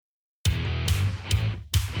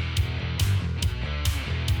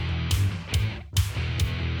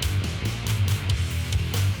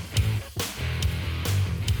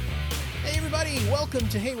welcome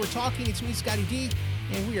to Hey, We're Talking. It's me, Scotty D,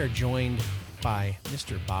 and we are joined by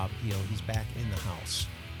Mr. Bob Eel. He's back in the house.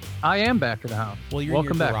 I am back in the house. Well, you're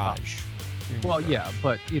welcome in your back, garage. Well, yeah,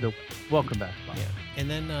 but either way, welcome back, Bob. Yeah. And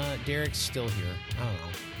then Derek's still here. I don't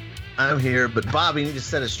know. I'm here, but Bob, you need to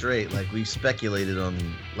set it straight. Like we speculated on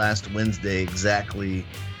last Wednesday exactly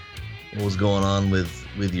what was going on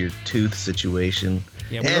with your tooth situation.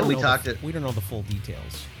 Yeah, and we don't know the full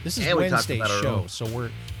details. This is and Wednesday's show, so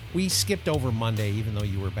we skipped over Monday, even though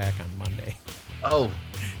you were back on Monday. Oh,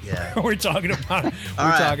 yeah. we're talking about.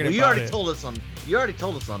 You already told us on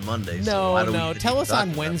Monday. No. Tell us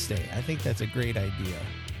on Wednesday. I think that's a great idea.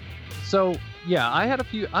 So yeah, I had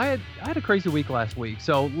a crazy week last week.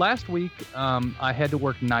 So last week, I had to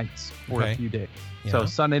work nights for a few days. Yeah. So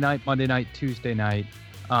Sunday night, Monday night, Tuesday night.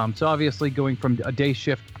 So obviously going from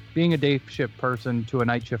being a day shift person to a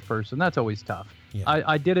night shift person, that's always tough. Yeah.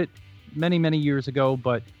 I did it many years ago,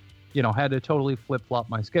 but had to totally flip flop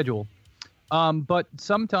my schedule. But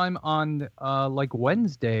sometime on like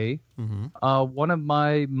Wednesday, one of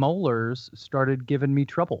my molars started giving me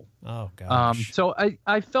trouble. Oh gosh. So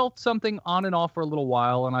I felt something on and off for a little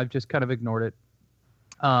while, and I've just kind of ignored it.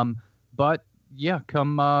 But yeah,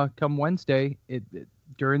 come Wednesday,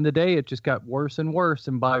 during the day it just got worse and worse,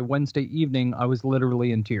 and by Wednesday evening I was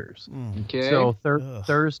literally in tears. Okay. So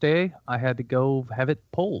Thursday I had to go have it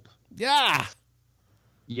pulled. Yeah.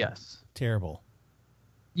 Yes. Terrible.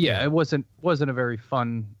 Yeah, it wasn't a very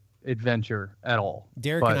fun adventure at all.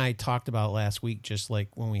 Derek and I talked about last week, just like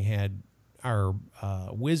when we had our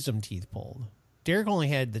wisdom teeth pulled. Derek only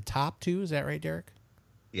had the top two. Is that right, Derek?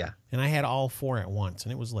 Yeah. And I had all four at once,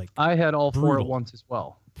 and it was like I had all four at once as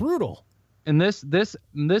well. Brutal. And this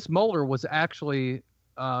molar was actually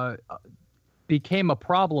became a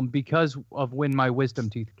problem because of when my wisdom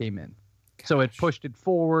teeth came in. Gosh. So it pushed it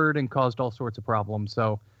forward and caused all sorts of problems.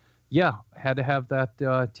 So yeah, had to have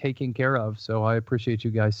that taken care of. So I appreciate you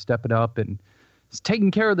guys stepping up and taking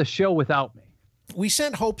care of the show without me. We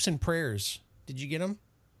sent hopes and prayers. Did you get them?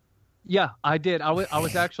 Yeah, I did. I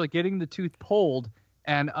was actually getting the tooth pulled,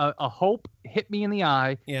 and a hope hit me in the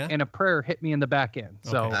eye, and a prayer hit me in the back end.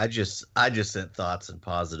 So I just sent thoughts and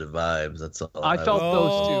positive vibes. That's all. I felt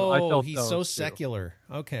those two. I felt he's those so too. secular.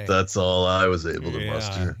 Okay, that's all I was able to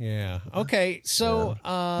muster. Yeah. Okay. So,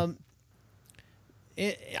 I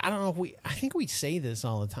don't know if I think we say this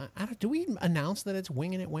all the time. Do we announce that it's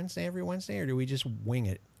Winging It Wednesday every Wednesday, or do we just wing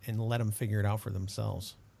it and let them figure it out for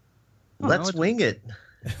themselves? Let's wing it.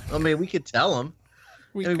 I mean, we could tell them.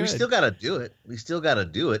 We still got to do it.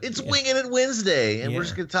 It's Winging It Wednesday, and we're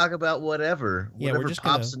just going to talk about whatever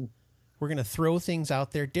pops. We're going to throw things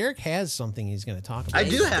out there. Derek has something he's going to talk about. I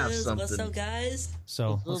do have something. What's up, guys?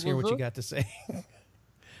 So let's hear what you got to say.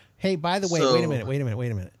 Hey, by the way, wait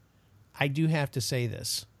a minute. I do have to say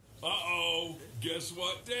this. Uh-oh. Guess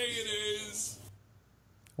what day it is?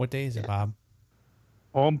 What day is it, Bob?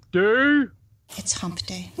 Hump day. It's hump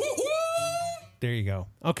day. There you go.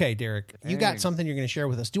 Okay, Derek, you got something you're going to share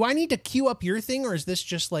with us. Do I need to queue up your thing, or is this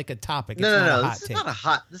just like a topic? No. This is not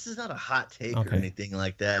a hot take or anything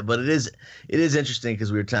like that. But it is interesting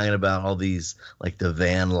because we were talking about all these like the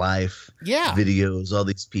van life videos. All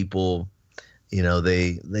these people,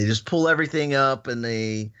 they just pull everything up and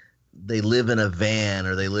they live in a van,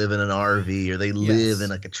 or they live in an RV, or they live in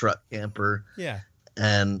like a truck camper. Yeah.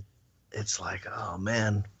 And it's like, oh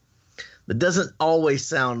man, that doesn't always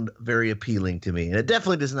sound very appealing to me. And it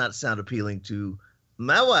definitely does not sound appealing to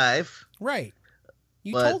my wife. Right.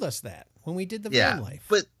 You told us that when we did the van life.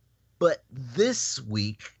 But this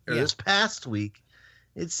week, or this past week,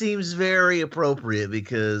 it seems very appropriate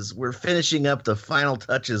because we're finishing up the final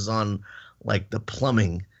touches on like the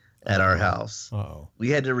plumbing at our house. Uh-oh. We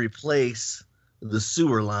had to replace the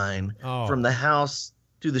sewer line from the house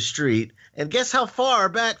to the street. And guess how far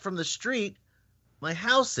back from the street my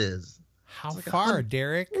house is? How far,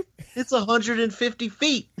 Derek? It's 150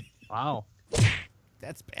 feet. Wow.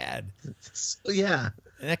 That's bad. So, yeah.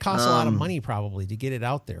 And that costs a lot of money probably to get it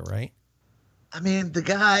out there, right? I mean, the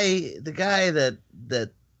guy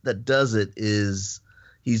that does it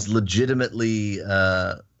he's legitimately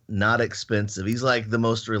not expensive. He's like the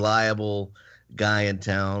most reliable guy in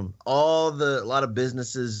town. A lot of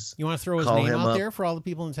businesses. You want to throw his name out there for all the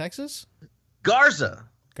people in Texas? Garza.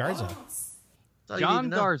 John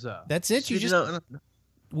Garza. That's it.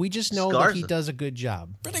 We just know that he does a good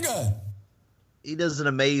job. Pretty good. He does an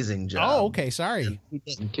amazing job. Oh, okay. Sorry.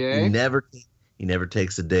 Okay. He never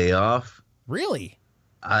takes a day off. Really?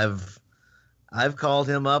 I've called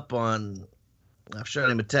him up I've shot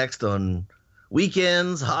him a text on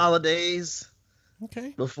weekends, holidays.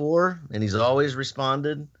 Okay. Before, and he's always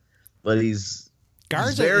responded. But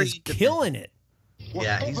Garza is killing it.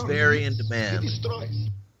 Yeah, he's very in demand.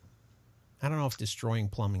 I don't know if destroying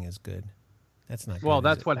plumbing is good. That's not good. Well,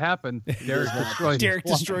 that's what happened. Derek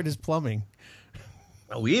destroyed his plumbing.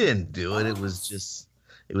 We didn't do it. It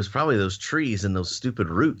was probably those trees and those stupid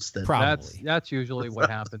roots. That's usually what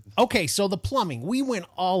happens. Okay, so the plumbing. We went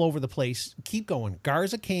all over the place. Keep going.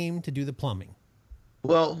 Garza came to do the plumbing.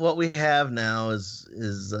 Well, what we have now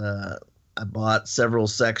is I bought several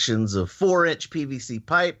sections of 4-inch PVC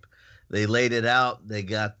pipe. They laid it out. They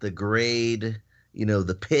got the grade,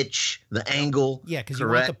 the pitch, the angle. Yeah, because you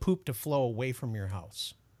want the poop to flow away from your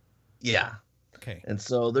house. Yeah. Okay. And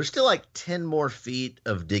so there's still like 10 more feet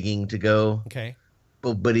of digging to go. Okay.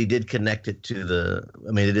 But he did connect it to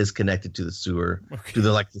it is connected to the sewer, to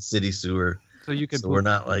the city sewer. So you can. So we're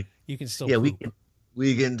not like you can still. Yeah, poop.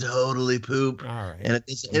 we can totally poop. All right. And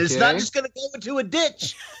it's not just going to go into a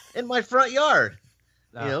ditch in my front yard,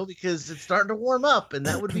 because it's starting to warm up, and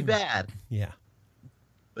that would be bad. Yeah.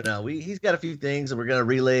 But no, he's got a few things, and we're going to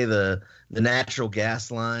relay the natural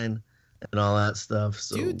gas line and all that stuff.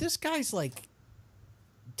 So, dude, this guy's like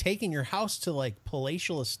taking your house to like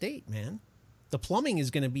palatial estate, man. The plumbing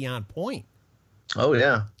is going to be on point. Oh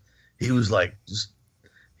yeah, he was like,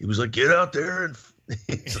 get out there and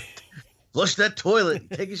flush that toilet,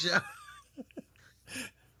 take a shower.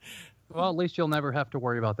 Well, at least you'll never have to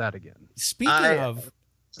worry about that again. Speaking of,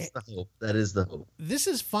 that's the hope. That is the hope. This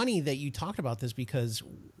is funny that you talked about this because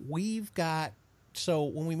so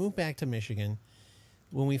when we moved back to Michigan,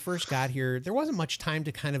 when we first got here, there wasn't much time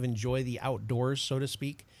to kind of enjoy the outdoors, so to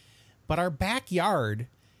speak. But our backyard,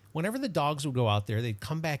 whenever the dogs would go out there, they'd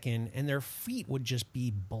come back in and their feet would just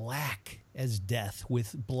be black as death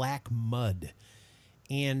with black mud.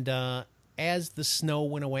 And as the snow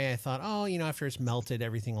went away, I thought, after it's melted,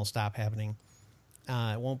 everything will stop happening.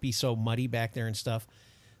 It won't be so muddy back there and stuff.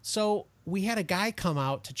 So we had a guy come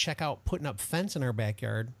out to check out putting up fence in our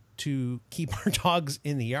backyard to keep our dogs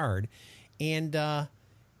in the yard. And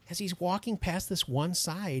as he's walking past this one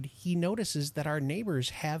side, he notices that our neighbors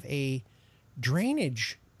have a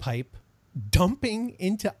drainage pipe dumping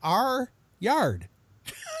into our yard.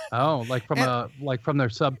 Oh, like from their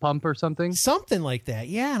sub pump or something? Something like that.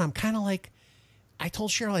 Yeah. And I'm kind of like, I told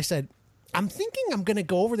Cheryl, I said, I'm thinking I'm going to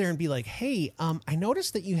go over there and be like, hey, I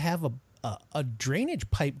noticed that you have a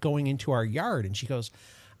drainage pipe going into our yard. And she goes,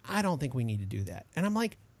 I don't think we need to do that. And I'm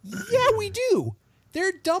like, yeah, we do.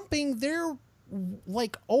 They're dumping their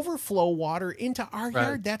like overflow water into our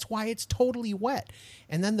yard. That's why it's totally wet.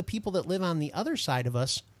 And then the people that live on the other side of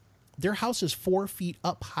us, their house is 4 feet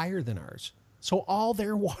up higher than ours. So all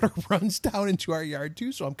their water runs down into our yard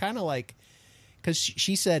too. So I'm kind of like, because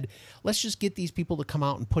she said, let's just get these people to come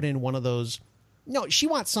out and put in one of those. No, she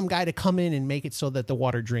wants some guy to come in and make it so that the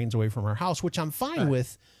water drains away from our house, which I'm fine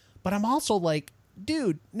with. But I'm also like,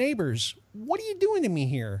 dude, neighbors, what are you doing to me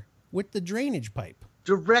here with the drainage pipe?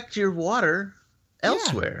 Direct your water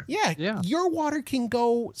elsewhere. Yeah. Your water can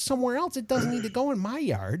go somewhere else. It doesn't need to go in my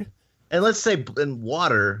yard. And let's say in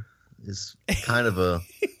water is kind of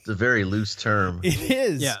it's a very loose term. It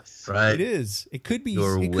is. Yes. Right. It is. It could be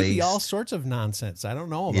all sorts of nonsense. I don't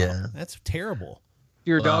know about. Yeah. That's terrible. Do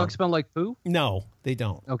your dogs smell like poo? No, they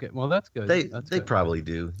don't. Okay, well that's good. They probably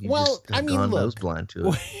do. You just have gone nose blind to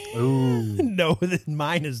it. Ooh. No,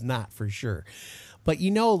 mine is not for sure. But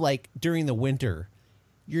like during the winter,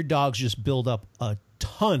 your dogs just build up a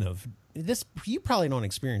ton of this. You probably don't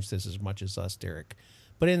experience this as much as us, Derek.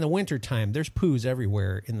 But in the wintertime, there's poos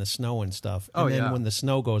everywhere in the snow and stuff. And then when the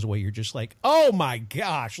snow goes away, you're just like, oh my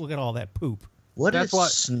gosh, look at all that poop. What is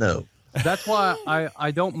snow? That's why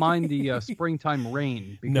I don't mind the springtime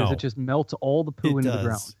rain, because it just melts all the poo into the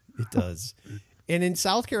ground. It does. And in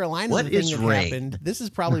South Carolina, the thing that happened, this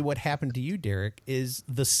is probably what happened to you, Derek, is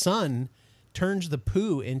the sun turns the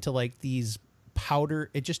poo into like these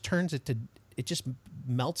powder. It just it just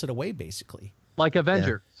melts it away, basically. Like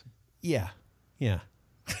Avengers. Yeah.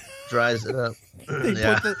 Dries it up.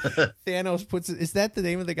 Thanos puts it. Is that the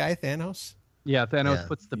name of the guy, Thanos? Yeah, Thanos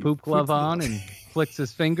puts the poop glove on and flicks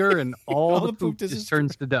his finger, and all the poop just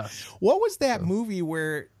turns to dust. What was that movie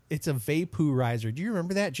where it's a vaporizer? Do you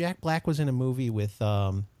remember that? Jack Black was in a movie with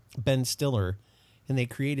Ben Stiller, and they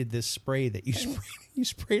created this spray that you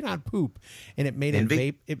sprayed on poop, and it made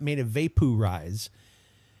it made a vaporize.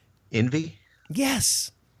 Envy?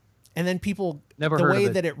 Yes. And then people, the way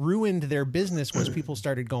that it ruined their business was people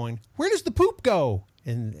started going, where does the poop go?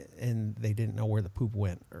 And they didn't know where the poop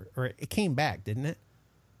went. Or it came back, didn't it?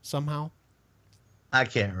 Somehow? I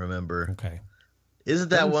can't remember. Okay. Isn't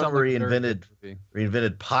that one where he invented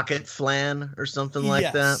pocket flan or something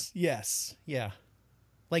like that? Yes. Yeah.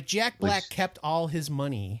 Like Jack Black kept all his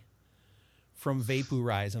money from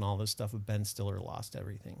Vaporize and all this stuff of Ben Stiller lost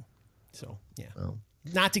everything. So, yeah. Oh.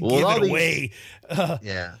 Not to give it away.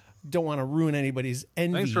 Yeah. Don't want to ruin anybody's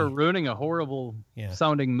envy. Thanks for ruining a horrible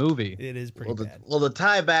sounding movie. It is pretty bad. Well, the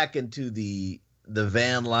tie back into the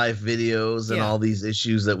van life videos and all these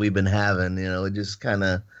issues that we've been having, it just kind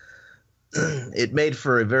of it made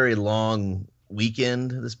for a very long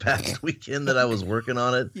weekend this past weekend that I was working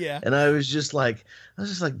on it. Yeah. And I was just like,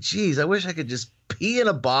 geez, I wish I could just pee in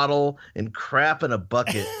a bottle and crap in a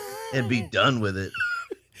bucket and be done with it.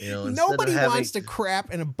 Nobody wants to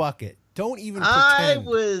crap in a bucket. Don't even pretend. I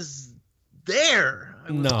was there.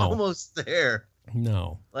 I was almost there.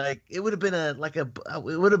 No. Like it would have been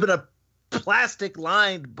a plastic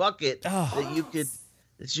lined bucket that you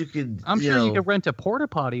could. I'm sure you could rent a porta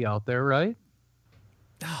potty out there, right?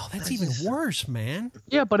 Oh, that's even worse, man.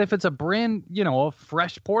 Yeah, but if it's a brand, a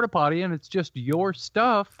fresh porta potty and it's just your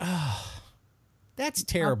stuff. That's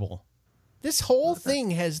terrible. This whole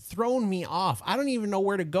thing has thrown me off. I don't even know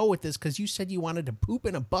where to go with this because you said you wanted to poop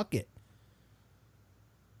in a bucket.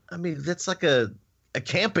 I mean, that's like a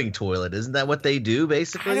camping toilet, isn't that what they do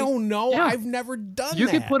basically? I don't know. Yeah. I've never done that. You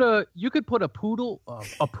could put a pool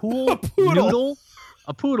noodle,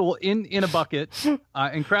 a poodle in a bucket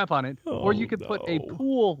and crap on it, or you could put a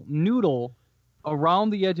pool noodle around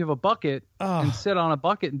the edge of a bucket and sit on a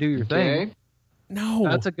bucket and do your thing. No,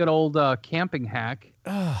 that's a good old camping hack.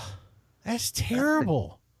 That's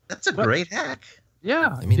terrible. That's a great hack.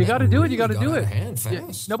 Yeah, I mean, you got to do it. You got to do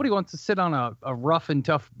it. Nobody wants to sit on a rough and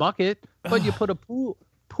tough bucket, but you put a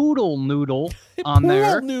poodle noodle on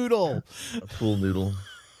there. A pool noodle.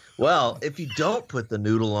 Well, if you don't put the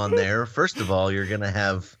noodle on there, first of all, you're gonna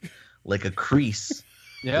have like a crease.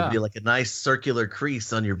 Yeah, it'll be like a nice circular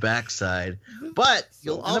crease on your backside. But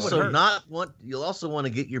you'll also want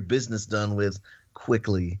to get your business done with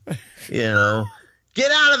quickly. Get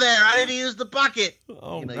out of there! I need to use the bucket.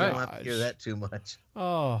 Oh, you don't have to hear that too much.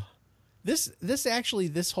 Oh,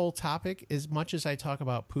 this whole topic, as much as I talk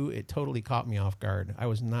about poo, it totally caught me off guard. I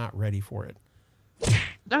was not ready for it.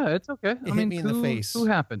 Yeah, it's okay. It hit me in the face. Who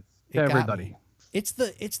happened to everybody? It's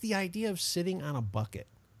the idea of sitting on a bucket.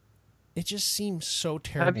 It just seems so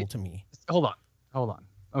terrible to me. Hold on.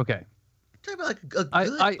 Okay. You're talking about like a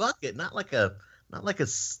good bucket, not like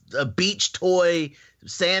a beach toy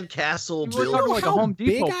sandcastle build. Like a Home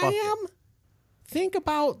Depot big bucket. I am? Think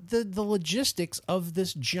about the logistics of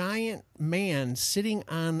this giant man sitting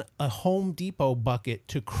on a Home Depot bucket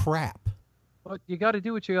to crap. But you got to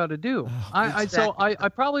do what you got to do. I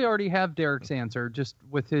probably already have Derek's answer just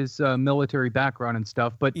with his military background and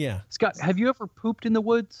stuff. But Scott, have you ever pooped in the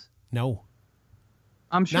woods? No.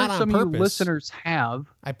 I'm sure some of you listeners have.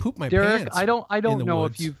 I poop my Derek, pants. I don't know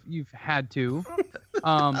if you've had to.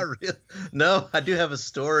 No, I do have a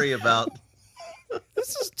story about.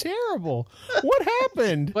 This is terrible. What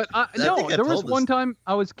happened? But there was one time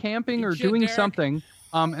I was camping or doing something,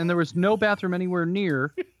 and there was no bathroom anywhere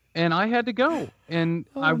near, and I had to go. And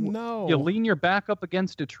you lean your back up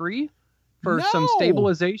against a tree for some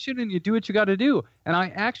stabilization, and you do what you got to do. And I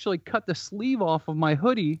actually cut the sleeve off of my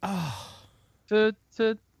hoodie to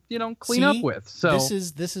clean up with. So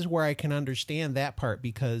this is where I can understand that part,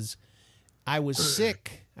 because I was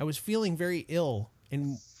sick. I was feeling very ill,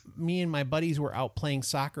 and me and my buddies were out playing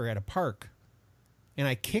soccer at a park, and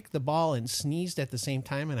I kicked the ball and sneezed at the same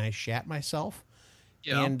time, and I shat myself.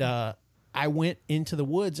 Yeah. And I went into the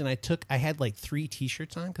woods, and I had like 3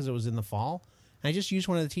 T-shirts on because it was in the fall. And I just used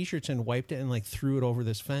one of the T-shirts and wiped it and like threw it over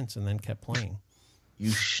this fence and then kept playing. You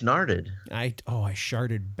snarted. I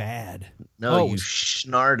sharted bad. No, you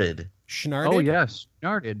snarted. Snarted? Oh, yes,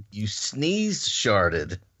 snarted. You sneezed,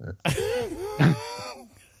 sharded.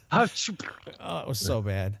 Oh, it was so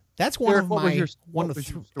bad. That's one of my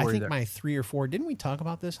my 3 or 4. Didn't we talk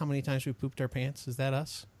about this? How many times we pooped our pants? Is that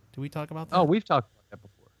us? Did we talk about that? Oh, we've talked about that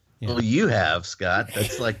before. Yeah. Well, you have, Scott.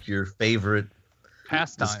 That's like your favorite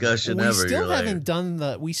pastime discussion ever.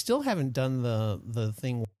 We still haven't done the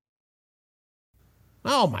thing.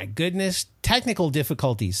 Oh my goodness! Technical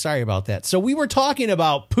difficulties. Sorry about that. So we were talking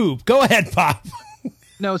about poop. Go ahead, Pop.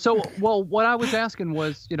 No, what I was asking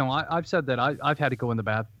was, I've said that I've had to go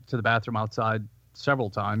to the bathroom outside several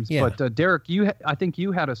times. Yeah. But Derek, I think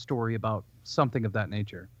you had a story about something of that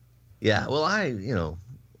nature. Yeah. Well, I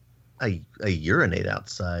urinate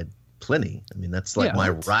outside plenty. I mean, that's like my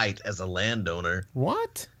right as a landowner.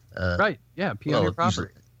 What? Right. Yeah. Pee on your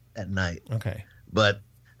property at night. Okay. But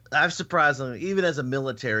I've surprisingly, even as a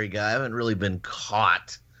military guy, I haven't really been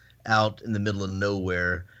caught out in the middle of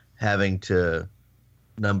nowhere having to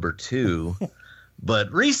number 2.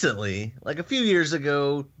 But recently, like a few years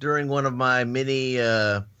ago, during one of my many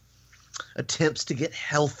attempts to get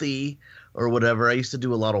healthy or whatever, I used to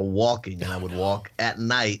do a lot of walking, and I would walk at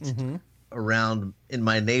night around in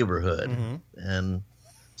my neighborhood. And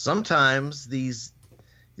sometimes these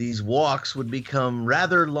walks would become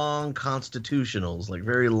rather long constitutionals, like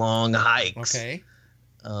very long hikes. Okay.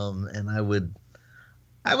 And I would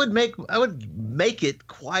make it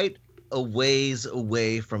quite a ways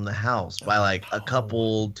away from the house by like a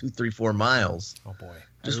couple, 2, 3, 4 miles. Oh boy.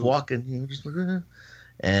 Just walking,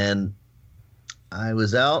 and I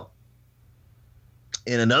was out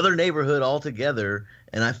in another neighborhood altogether,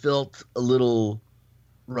 and I felt a little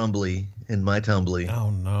rumbly in my tumbly.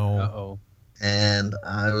 Oh no. Uh-oh. And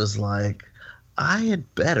I was like, I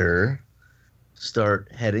had better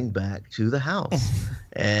start heading back to the house.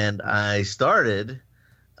 And I started,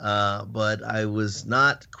 but I was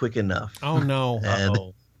not quick enough. Oh no. And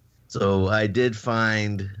so I did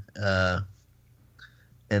find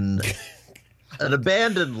an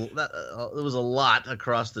abandoned. There was a lot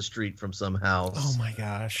across the street from some house. Oh my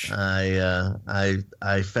gosh!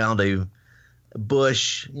 I found a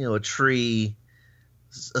bush, a tree,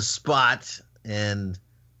 a spot, and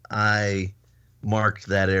I marked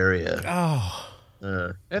that area. Oh,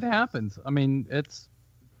 it happens. I mean, it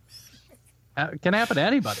can happen to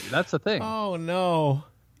anybody. That's the thing. Oh no.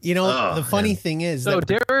 The funny thing is, so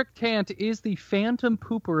Derek Tant is the phantom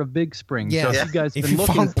pooper of Big Spring. Yeah, so if you guys if been you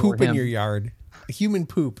looking found for poop him, in your yard, human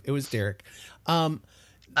poop, it was Derek. I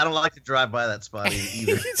don't like to drive by that spot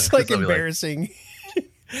either. It's like embarrassing.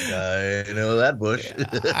 I know that bush.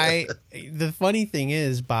 The funny thing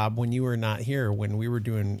is, Bob, when you were not here, when we were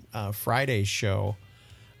doing Friday's show,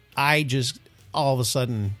 I just all of a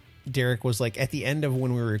sudden, Derek was like, at the end of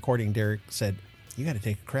when we were recording, Derek said, "You got to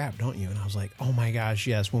take a crap, don't you?" And I was like, "Oh my gosh,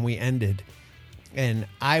 yes." When we ended, and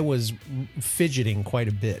I was fidgeting quite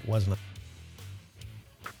a bit, wasn't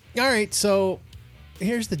I? All right, so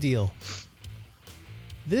here's the deal.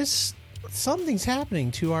 Something's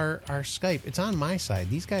happening to our Skype. It's on my side.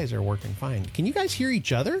 These guys are working fine. Can you guys hear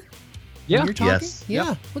each other? Yeah. When you're talking? Yes. Yeah.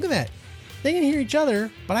 Yep. Look at that. They can hear each other,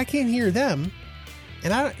 but I can't hear them.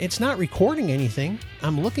 And it's not recording anything.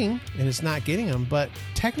 I'm looking, and it's not getting them. But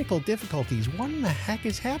technical difficulties. What in the heck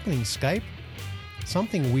is happening, Skype?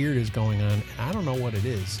 Something weird is going on. I don't know what it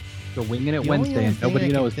is. The Winging It The only Wednesday, other and thing nobody I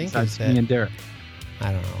can knows think besides is that- me and Derek.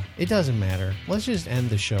 I don't know. It doesn't matter. Let's just end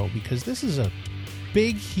the show because this is a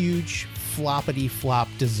big, huge, floppity flop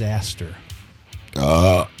disaster.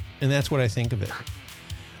 And that's what I think of it.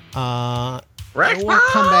 We'll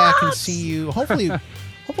come back and see you.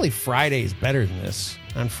 Hopefully Friday is better than this.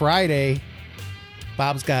 On Friday,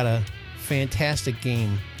 Bob's got a fantastic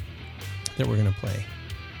game that we're going to play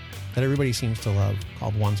that everybody seems to love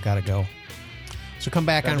called One's Gotta Go. So come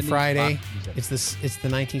back on Friday. It's the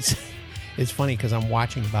 19th. It's funny because I'm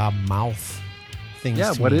watching Bob mouth things.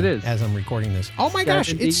 Yeah, to what me it is. as I'm recording this. Oh my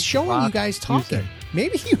gosh, it's showing you guys talking.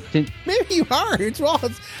 Maybe you are. I just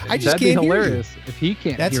That'd can't be hear hilarious if he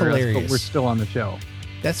can't That's hear hilarious. us, but we're still on the show.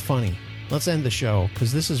 That's funny. Let's end the show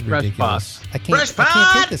because this is Fresh ridiculous. Pots. I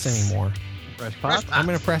can't take this anymore. Fresh Pots? I'm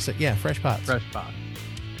going to press it. Yeah, Fresh Pots. Fresh Pots.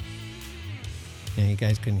 Yeah, you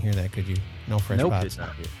guys couldn't hear that, could you? No Fresh Nope. Pots.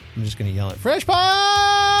 I'm just going to yell it. Fresh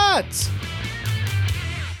Pots!